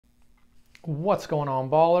What's going on,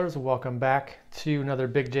 ballers? Welcome back to another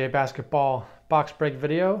Big J Basketball box break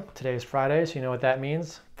video. Today's Friday, so you know what that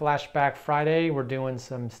means. Flashback Friday, we're doing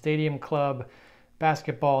some Stadium Club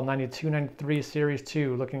Basketball 92-93 Series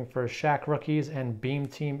 2, looking for Shaq rookies and Beam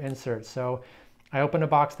Team inserts. So I opened a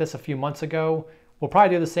box this a few months ago. We'll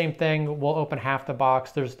probably do the same thing. We'll open half the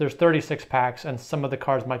box. There's 36 packs, and some of the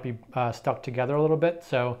cards might be stuck together a little bit,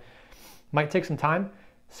 so might take some time.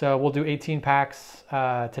 So we'll do 18 packs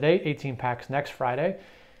today, 18 packs next Friday.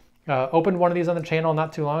 Opened one of these on the channel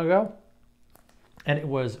not too long ago, and it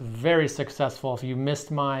was very successful. If you missed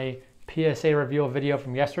my PSA reveal video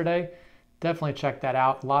from yesterday, definitely check that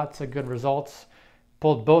out. Lots of good results.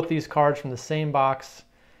 Pulled both these cards from the same box.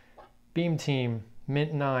 Beam Team,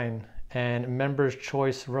 Mint 9, and Members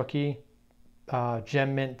Choice Rookie,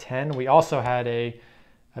 Gem Mint 10. We also had a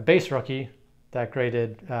base rookie that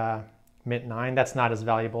graded Mint 9. That's not as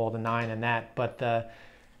valuable, the 9 and that, but the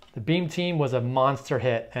Beam Team was a monster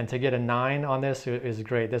hit, and to get a 9 on this is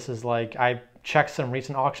great. This is like, I checked some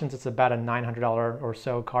recent auctions, it's about a $900 or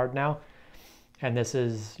so card now, and this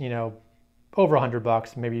is, you know, over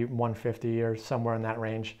 $100, maybe 150 or somewhere in that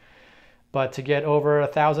range. But to get over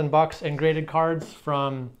 $1,000 in graded cards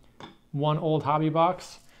from one old hobby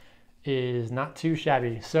box is not too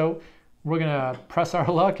shabby. So we're gonna press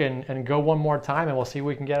our luck and go one more time, and we'll see what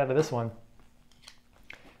we can get out of this one.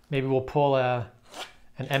 Maybe we'll pull an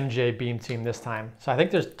MJ Beam Team this time. So I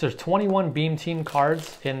think there's 21 Beam Team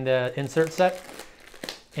cards in the insert set,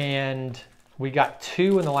 and we got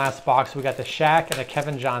 2 in the last box. We got the Shaq and the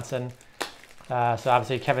Kevin Johnson. So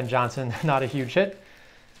obviously Kevin Johnson, not a huge hit,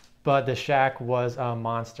 but the Shaq was a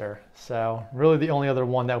monster. So really the only other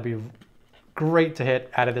one that would be great to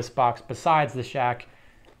hit out of this box besides the Shaq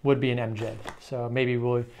would be an MJ. So maybe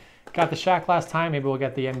we'll got the Shaq last time, maybe we'll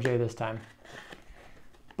get the MJ this time.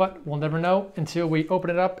 But we'll never know until we open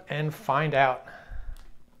it up and find out.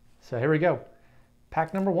 So here we go.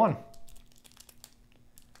 Pack number 1.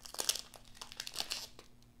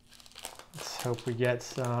 Let's hope we get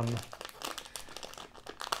some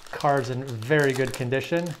cards in very good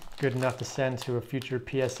condition, good enough to send to a future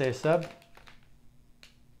PSA sub.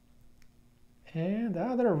 And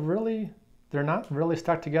they're not really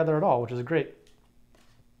stuck together at all, which is great.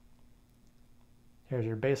 Here's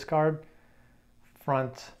your base card,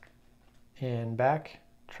 front and back,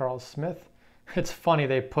 Charles Smith. It's funny,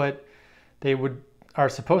 are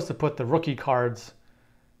supposed to put the rookie cards,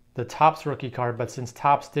 the Topps rookie card, but since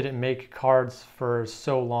Topps didn't make cards for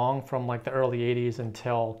so long, from like the early 80s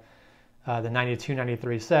until the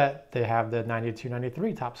 92-93 set, they have the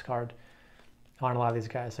 92-93 Topps card on a lot of these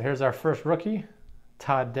guys. So here's our first rookie,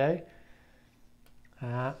 Todd Day.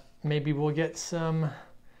 Maybe we'll get some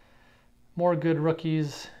more good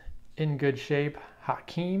rookies in good shape.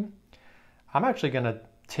 Hakeem. I'm actually going to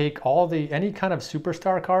take any kind of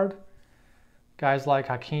superstar card. Guys like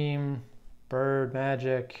Hakeem, Bird,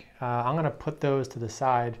 Magic. I'm going to put those to the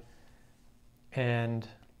side, and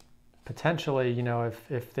potentially, you know,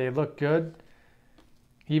 if they look good,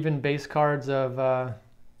 even base cards of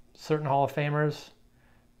certain Hall of Famers.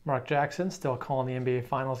 Mark Jackson, still calling the NBA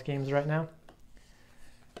Finals games right now.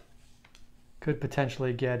 Could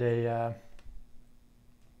potentially get a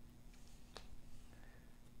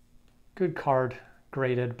good card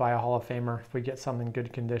graded by a Hall of Famer if we get something in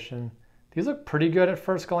good condition. These look pretty good at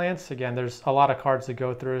first glance. Again, there's a lot of cards to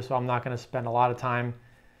go through, so I'm not going to spend a lot of time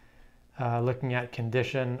looking at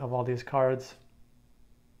condition of all these cards.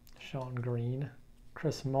 Sean Green,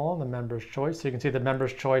 Chris Mullen, the Members Choice. So you can see the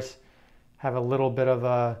Members Choice have a little bit of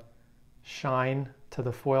a shine to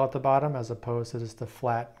the foil at the bottom, as opposed to just the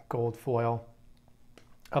flat gold foil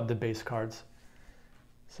of the base cards.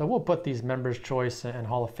 So we'll put these Members Choice and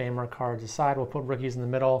Hall of Famer cards aside. We'll put rookies in the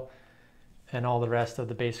middle, and all the rest of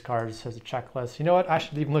the base cards as a checklist. You know what? I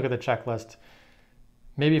should even look at the checklist.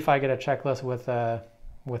 Maybe if I get a checklist with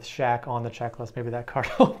Shaq on the checklist, maybe that card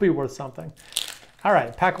will be worth something. All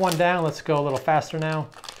right, pack 1 down. Let's go a little faster now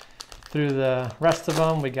through the rest of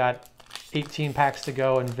them. We got 18 packs to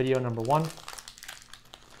go in video number 1.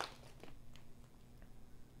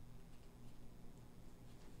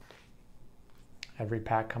 Every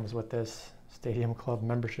pack comes with this Stadium Club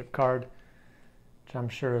membership card, which I'm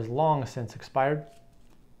sure is long since expired.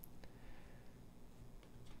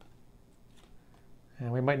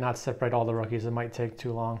 And we might not separate all the rookies. It might take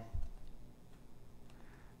too long.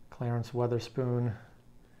 Clarence Weatherspoon,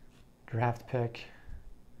 draft pick.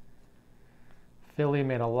 Philly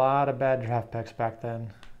made a lot of bad draft picks back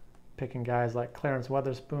then, picking guys like Clarence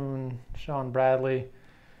Weatherspoon, Sean Bradley.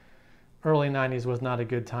 Early 90s was not a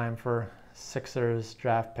good time for Sixers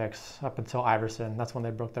draft picks up until Iverson. That's when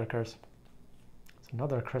they broke their curse.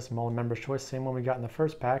 Another Chris Mullin Members Choice, same one we got in the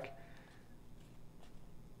first pack.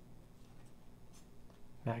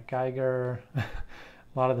 Matt Geiger, a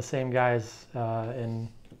lot of the same guys in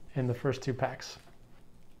the first two packs.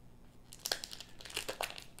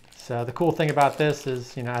 So the cool thing about this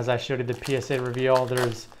is, you know, as I showed you the PSA reveal,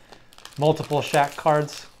 there's multiple Shaq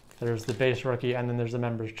cards. There's the base rookie, and then there's the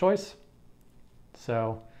Members Choice.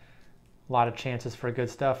 So a lot of chances for good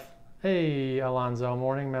stuff. Hey, Alonzo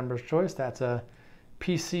Mourning, Members Choice. That's a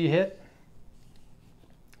PC hit.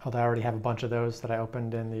 Although I already have a bunch of those that I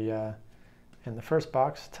opened in the first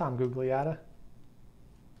box. Tom Gugliotta.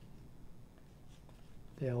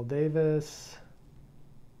 Dale Davis.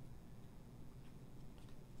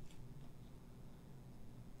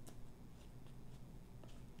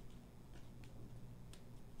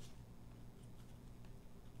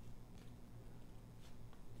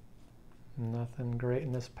 Nothing great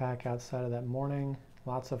in this pack outside of that Mourning.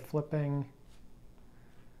 Lots of flipping.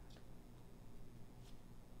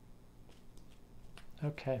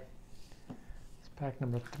 Okay, it's pack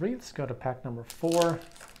number 3. Let's go to pack number 4.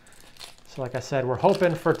 So like I said, we're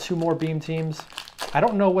hoping for 2 more beam teams. I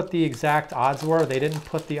don't know what the exact odds were. They didn't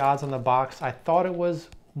put the odds on the box. I thought it was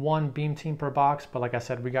 1 beam team per box, but like I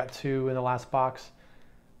said, we got 2 in the last box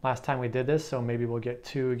last time we did this, so maybe we'll get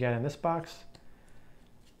 2 again in this box.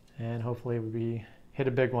 And hopefully we hit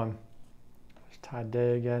a big one. There's Todd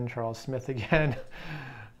Day again, Charles Smith again.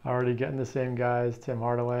 Already getting the same guys, Tim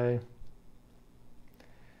Hardaway.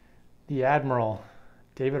 The Admiral,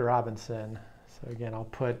 David Robinson. So again, I'll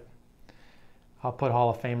put Hall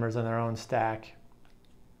of Famers in their own stack,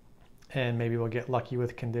 and maybe we'll get lucky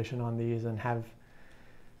with condition on these and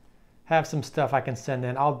have some stuff I can send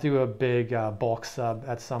in. I'll do a big bulk sub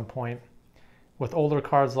at some point. With older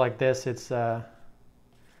cards like this, it's a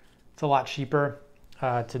lot cheaper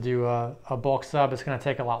to do a bulk sub. It's going to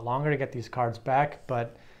take a lot longer to get these cards back,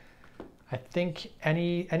 but I think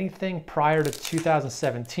anything prior to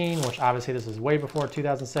 2017, which obviously this is way before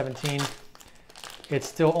 2017, it's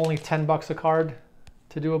still only $10 a card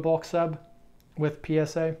to do a bulk sub with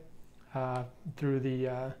PSA through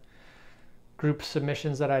the group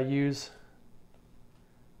submissions that I use.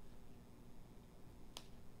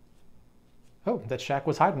 Oh, that Shaq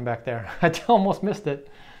was hiding back there. I almost missed it.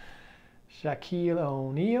 Shaquille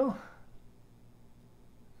O'Neal.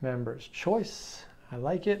 Members Choice. I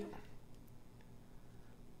like it.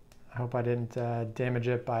 I hope I didn't damage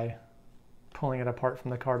it by pulling it apart from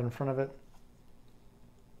the card in front of it.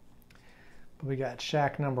 But we got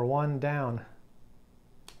Shaq number 1 down.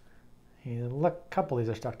 A couple of these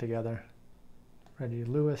are stuck together. Reggie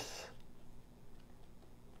Lewis.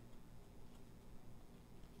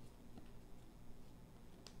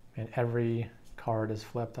 And every card is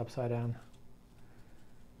flipped upside down.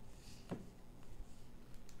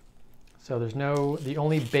 So there's the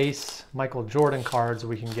only base Michael Jordan cards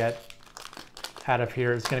we can get out of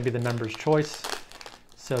here is going to be the Members Choice.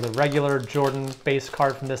 So the regular Jordan base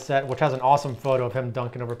card from this set, which has an awesome photo of him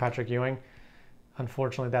dunking over Patrick Ewing.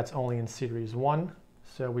 Unfortunately, that's only in Series 1,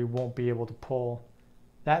 so we won't be able to pull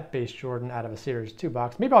that base Jordan out of a Series 2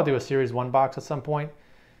 box. Maybe I'll do a Series 1 box at some point.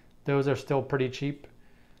 Those are still pretty cheap.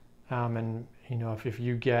 And you know, if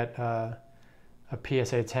you get a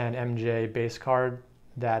PSA 10 MJ base card,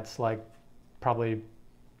 that's like probably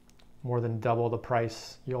more than double the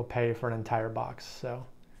price you'll pay for an entire box. So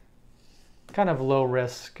kind of low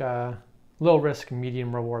risk,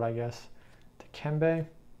 medium reward, I guess. To Kembe.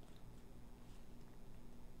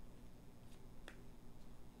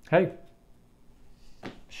 Hey,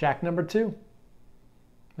 Shaq number 2,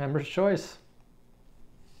 Members Choice.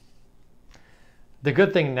 The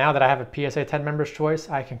good thing now that I have a PSA 10 Members Choice,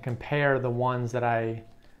 I can compare the ones that I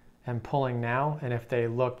am pulling now, and if they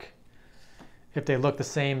look the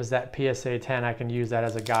same as that PSA 10, I can use that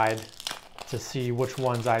as a guide to see which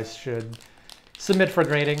ones I should submit for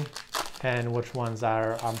grading and which ones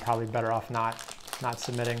I'm probably better off not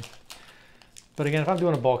submitting. But again, if I'm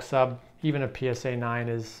doing a bulk sub, even a PSA 9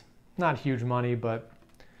 is not huge money, but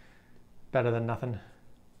better than nothing.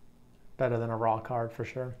 Better than a raw card for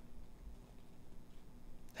sure.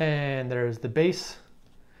 And there's the base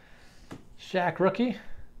Shaq rookie.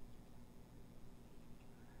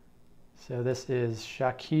 So this is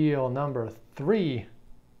Shaquille number 3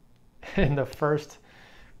 in the first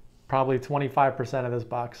probably 25% of this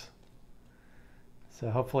box. So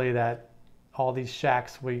hopefully that all these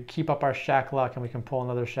Shaqs, we keep up our Shaq luck and we can pull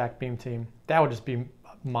another Shaq beam team. That would just be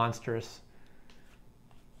monstrous.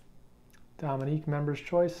 Dominique Members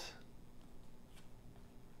Choice.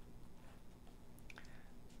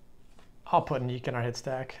 I'll put Neek in our hit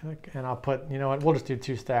stack, and I'll put, you know what, we'll just do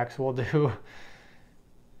 2 stacks. We'll do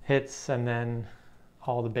hits and then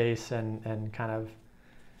all the base and kind of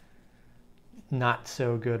not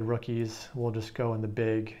so good rookies will just go in the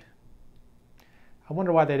big. I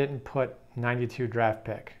wonder why they didn't put 92 draft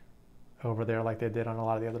pick over there like they did on a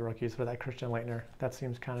lot of the other rookies for that Christian Laettner. That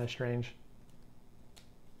seems kind of strange.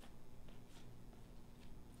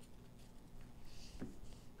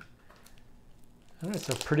 All right,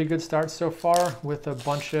 so pretty good start so far with a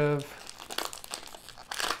bunch of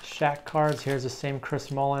Shaq cards. Here's the same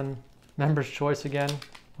Chris Mullin Members Choice again.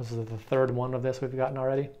 This is the third one of this we've gotten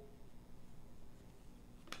already.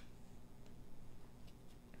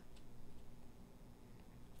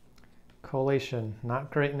 Collation,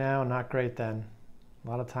 not great now, not great then. A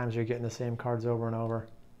lot of times you're getting the same cards over and over.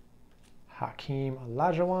 Hakeem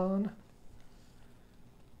Olajuwon.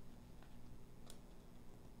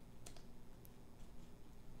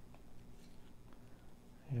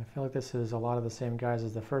 Yeah, I feel like this is a lot of the same guys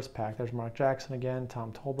as the first pack. There's Mark Jackson again,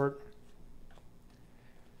 Tom Tolbert,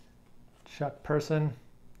 Chuck Person.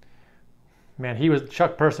 Man,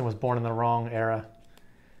 Chuck Person was born in the wrong era.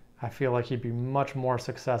 I feel like he'd be much more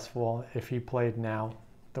successful if he played now,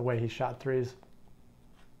 the way he shot threes.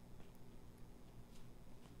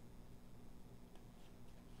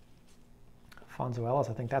 Fonzo Ellis,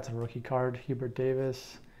 I think that's a rookie card. Hubert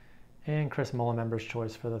Davis, and Chris Mullin Members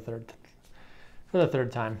Choice for the third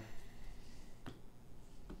time.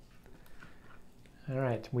 All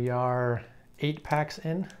right, we are 8 packs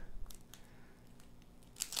in.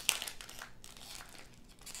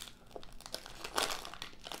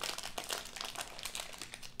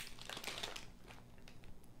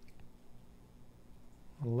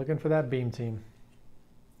 Looking for that beam team.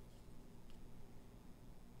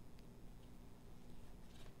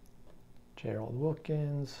 Gerald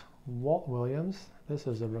Wilkins, Walt Williams. This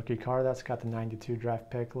is a rookie card. That's got the 92 draft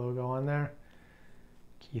pick logo on there.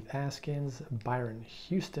 Keith Askins, Byron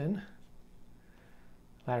Houston,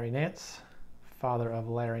 Larry Nance, father of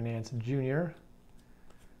Larry Nance Jr.,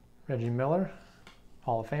 Reggie Miller,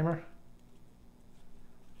 Hall of Famer.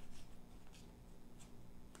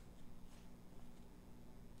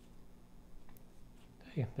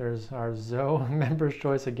 Hey, there's our Zoe Members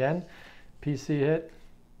Choice again. PC hit.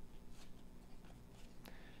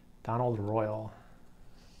 Donald Royal.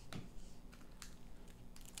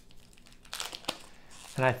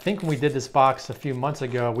 And I think when we did this box a few months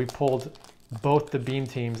ago, we pulled both the beam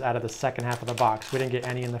teams out of the second half of the box. We didn't get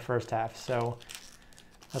any in the first half. So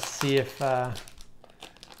let's see if that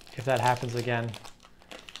happens again.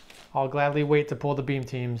 I'll gladly wait to pull the beam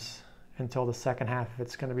teams until the second half if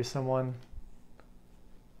it's going to be someone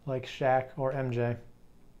like Shaq or MJ.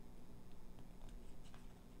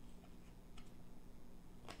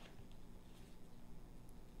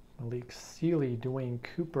 Malik Sealy, Dwayne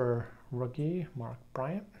Cooper, rookie, Mark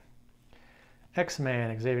Bryant.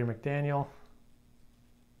 X-Man, Xavier McDaniel.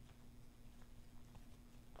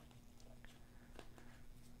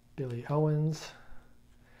 Billy Owens.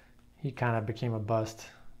 He kind of became a bust.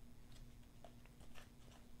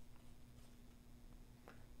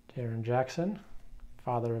 Jaren Jackson,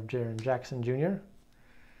 father of Jaren Jackson Jr.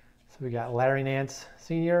 So we got Larry Nance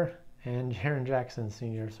Sr. and Jaren Jackson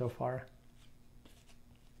Sr. so far.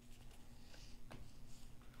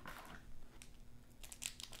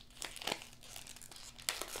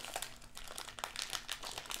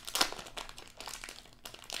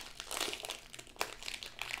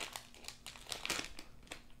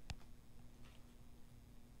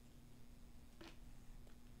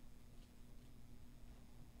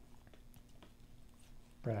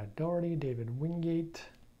 Brad Daugherty, David Wingate.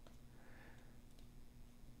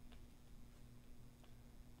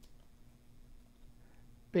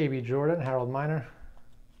 Baby Jordan, Harold Miner.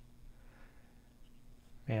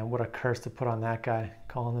 Man, what a curse to put on that guy,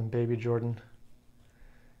 calling him Baby Jordan.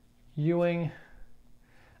 Ewing.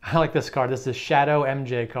 I like this card. This is a Shadow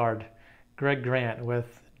MJ card. Greg Grant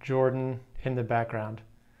with Jordan in the background.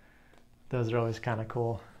 Those are always kind of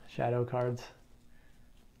cool, shadow cards.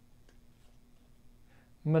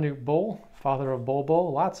 Manute Bol, father of Bol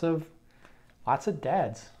Bol. Lots of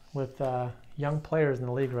dads with young players in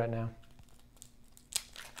the league right now.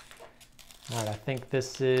 All right, I think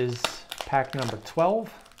this is pack number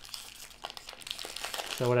 12.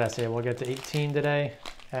 So what did I say? We'll get to 18 today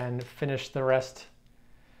and finish the rest.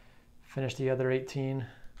 Finish the other 18.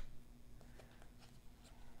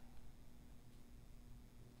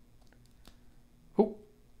 Oh,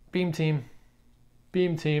 beam team.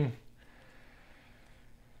 Beam team.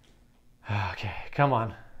 Okay, come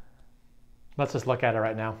on. Let's just look at it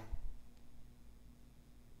right now.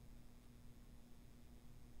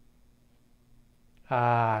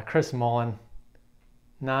 Chris Mullin.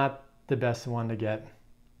 Not the best one to get.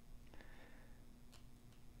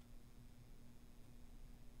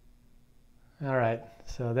 All right,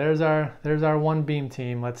 so there's our one beam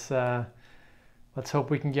team. Let's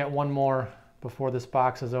hope we can get one more before this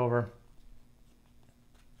box is over.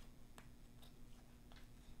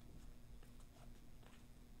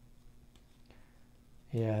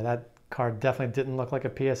 Yeah, that card definitely didn't look like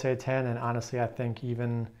a PSA 10, and honestly, I think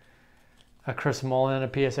even a Chris Mullin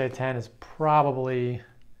and a PSA 10 is probably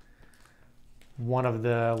one of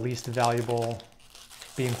the least valuable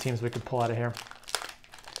beam teams we could pull out of here.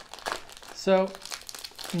 So,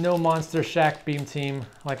 no Monster Shaq beam team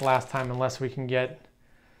like last time unless we can get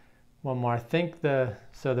one more. I think the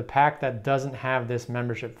pack that doesn't have this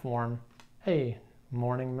membership form, hey,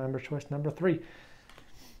 morning member choice number 3.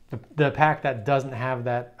 The pack that doesn't have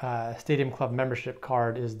that Stadium Club membership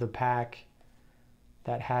card is the pack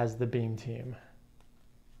that has the beam team.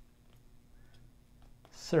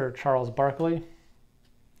 Sir Charles Barkley.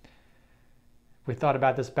 We thought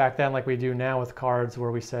about this back then like we do now with cards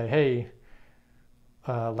where we say, hey,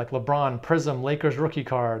 like LeBron, Prism, Lakers rookie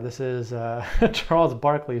card. This is Charles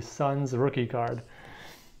Barkley, Suns rookie card.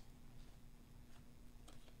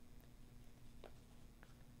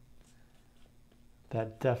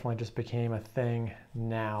 That definitely just became a thing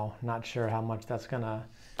now. Not sure how much that's gonna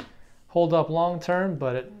hold up long term,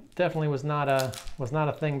 but it definitely was not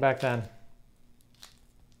a thing back then.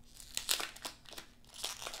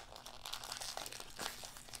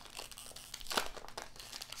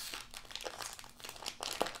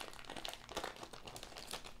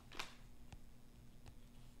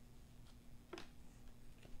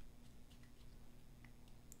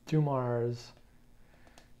 Dumars,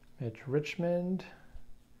 Mitch Richmond.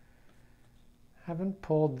 Haven't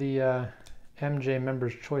pulled the MJ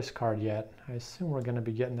Members Choice card yet. I assume we're going to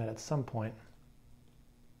be getting that at some point.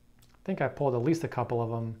 I think I pulled at least a couple of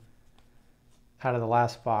them out of the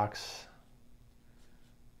last box.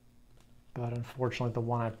 But unfortunately, the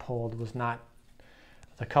one I pulled was not,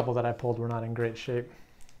 the couple that I pulled were not in great shape.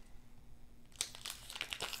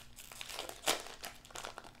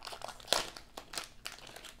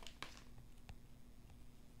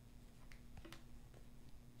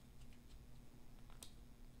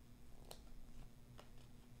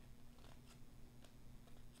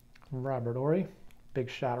 Robert Ory, Big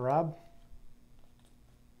Shot Rob.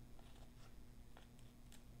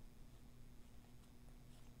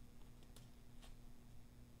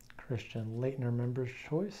 Christian Laettner Members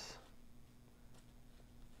Choice.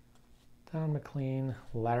 Don McLean,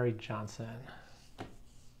 Larry Johnson.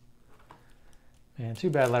 Man, too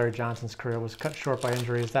bad Larry Johnson's career was cut short by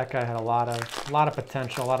injuries. That guy had a lot of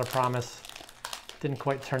potential, a lot of promise. Didn't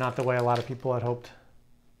quite turn out the way a lot of people had hoped.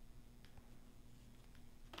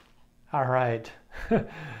 All right,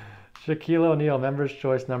 Shaquille O'Neal, Members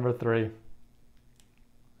Choice number 3.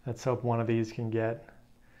 Let's hope one of these can get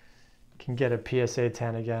a PSA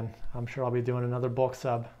 10 again. I'm sure I'll be doing another bulk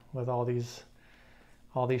sub with all these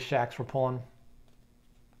Shaqs we're pulling.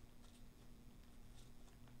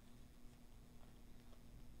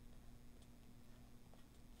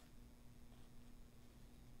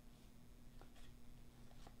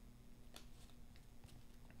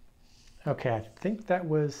 Okay, I think that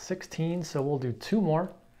was 16, so we'll do 2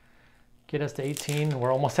 more. Get us to 18.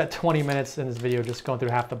 We're almost at 20 minutes in this video, just going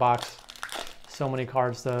through half the box. So many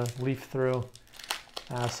cards to leaf through.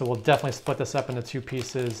 So we'll definitely split this up into 2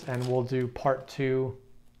 pieces, and we'll do part 2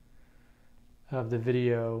 of the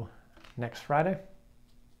video next Friday.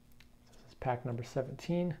 This is pack number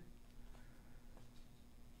 17.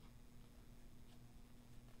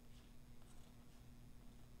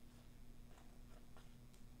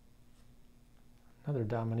 Another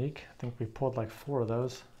Dominique. I think we pulled like 4 of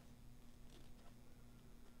those.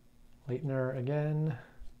 Laettner again.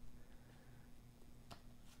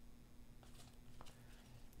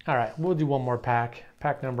 All right, we'll do one more pack.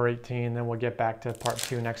 Pack number 18, then we'll get back to part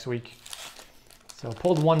 2 next week. So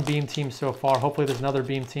pulled 1 beam team so far. Hopefully there's another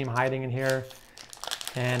beam team hiding in here.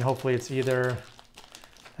 And hopefully it's either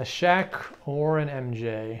a Shaq or an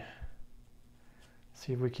MJ.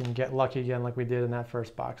 See if we can get lucky again like we did in that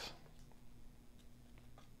first box.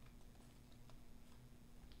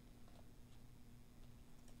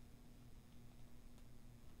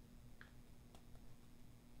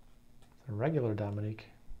 A regular Dominique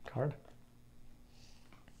card.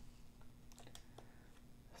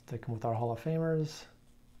 Sticking with our Hall of Famers.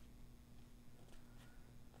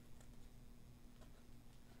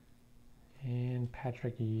 And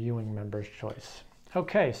Patrick Ewing Members Choice.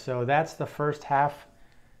 Okay, so that's the first half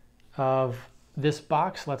of this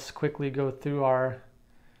box. Let's quickly go through our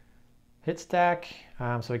hit stack.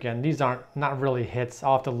 So again, these aren't not really hits.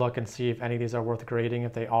 I'll have to look and see if any of these are worth grading.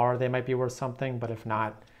 If they are, they might be worth something, but if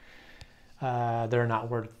not, they're not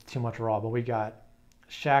worth too much raw. But we got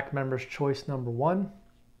Shaq Members Choice number 1.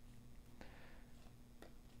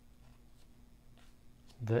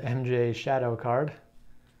 The MJ Shadow card.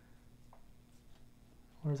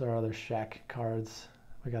 Where's our other Shaq cards?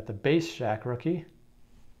 We got the base Shaq rookie.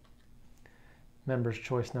 Members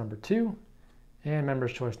Choice number 2. And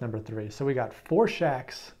Members Choice number 3. So we got 4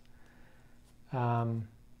 Shaqs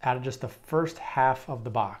out of just the first half of the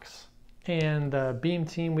box. And the beam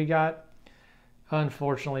team we got,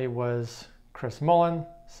 unfortunately, was Chris Mullin.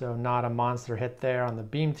 So not a monster hit there on the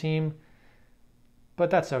beam team.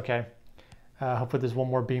 But that's okay. Hopefully there's one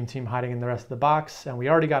more beam team hiding in the rest of the box. And we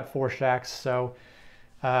already got 4 Shaqs. So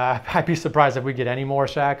I'd be surprised if we get any more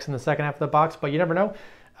Shaqs in the second half of the box. But you never know.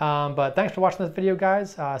 But thanks for watching this video,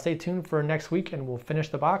 guys. Stay tuned for next week and we'll finish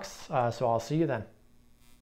the box. So I'll see you then.